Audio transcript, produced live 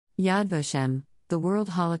Yad Vashem, the World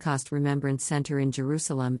Holocaust Remembrance Center in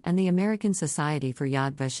Jerusalem, and the American Society for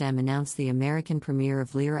Yad Vashem announced the American premiere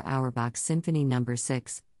of Lyra Auerbach's Symphony No.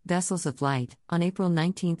 6, Vessels of Light, on April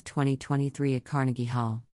 19, 2023 at Carnegie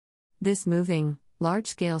Hall. This moving,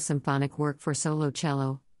 large-scale symphonic work for solo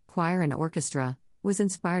cello, choir and orchestra, was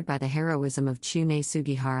inspired by the heroism of Tsunei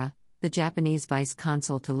Sugihara, the Japanese vice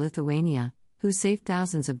consul to Lithuania, who saved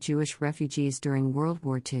thousands of Jewish refugees during World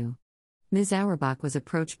War II. Ms. Auerbach was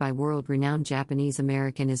approached by world-renowned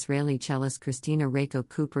Japanese-American-Israeli cellist Christina Reiko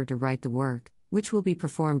Cooper to write the work, which will be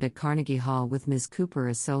performed at Carnegie Hall with Ms. Cooper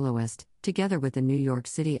as soloist, together with the New York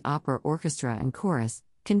City Opera Orchestra and Chorus,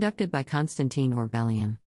 conducted by Constantine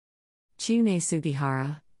Orbelian. Tsunei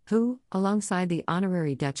Sugihara, who, alongside the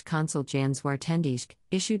honorary Dutch consul Jan Zwartendijk,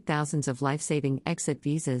 issued thousands of life-saving exit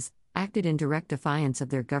visas, acted in direct defiance of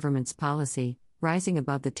their government's policy, rising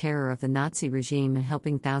above the terror of the Nazi regime and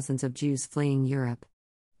helping thousands of Jews fleeing Europe.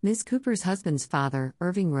 Ms. Cooper's husband's father,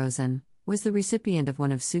 Irving Rosen, was the recipient of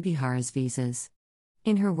one of Sugihara's visas.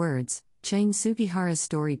 In her words, "Tsunei Sugihara's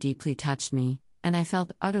story deeply touched me, and I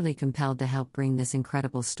felt utterly compelled to help bring this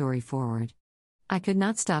incredible story forward. I could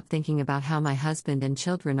not stop thinking about how my husband and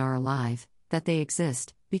children are alive, that they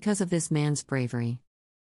exist, because of this man's bravery."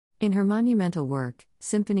 In her monumental work,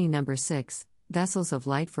 Symphony No. 6, Vessels of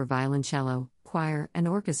Light for violoncello, choir, and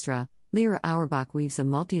orchestra, Lyra Auerbach weaves a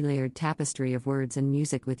multi-layered tapestry of words and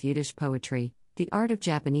music with Yiddish poetry, the art of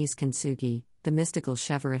Japanese kintsugi, the mystical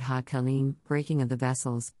Shevarit HaKalim, breaking of the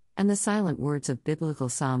vessels, and the silent words of biblical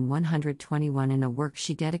Psalm 121 in a work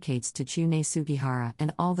she dedicates to Tsunei Sugihara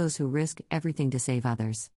and all those who risk everything to save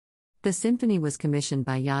others. The symphony was commissioned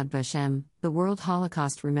by Yad Vashem, the World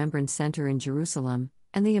Holocaust Remembrance Center in Jerusalem,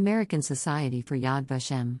 and the American Society for Yad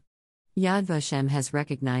Vashem. Yad Vashem has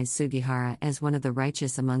recognized Sugihara as one of the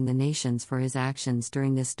righteous among the nations for his actions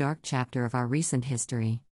during this dark chapter of our recent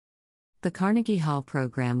history. The Carnegie Hall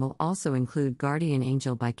program will also include Guardian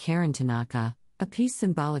Angel by Karen Tanaka, a piece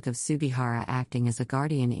symbolic of Sugihara acting as a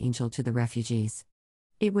guardian angel to the refugees.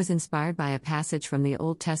 It was inspired by a passage from the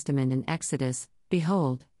Old Testament in Exodus,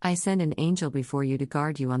 "Behold, I send an angel before you to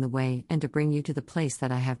guard you on the way and to bring you to the place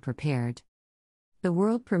that I have prepared." The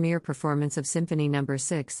world premiere performance of Symphony No.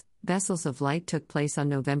 6, Vessels of Light took place on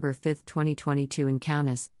November 5, 2022 in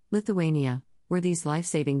Kaunas, Lithuania, where these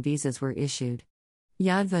life-saving visas were issued.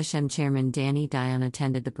 Yad Vashem chairman Danny Dayan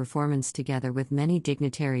attended the performance together with many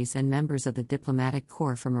dignitaries and members of the diplomatic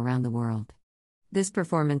corps from around the world. This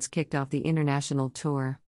performance kicked off the international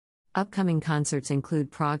tour. Upcoming concerts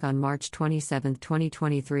include Prague on March 27,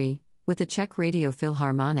 2023, with the Czech Radio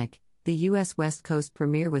Philharmonic, the U.S. West Coast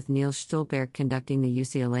premiere with Niels Stulberg conducting the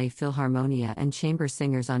UCLA Philharmonia and Chamber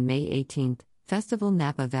Singers on May 18, Festival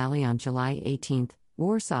Napa Valley on July 18,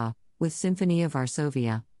 Warsaw, with Symphony of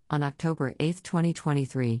Varsovia, on October 8,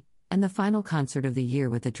 2023, and the final concert of the year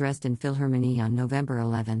with the Dresden Philharmonie on November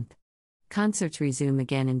 11. Concerts resume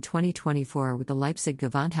again in 2024 with the Leipzig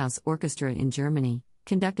Gewandhaus Orchestra in Germany,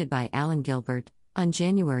 conducted by Alan Gilbert, on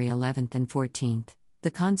January 11 and 14, the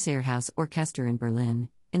Konzerthaus Orchester in Berlin,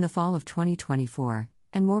 in the fall of 2024,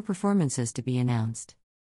 and more performances to be announced.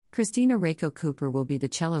 Christina Reiko Cooper will be the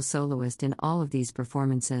cello soloist in all of these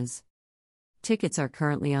performances. Tickets are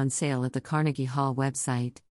currently on sale at the Carnegie Hall website.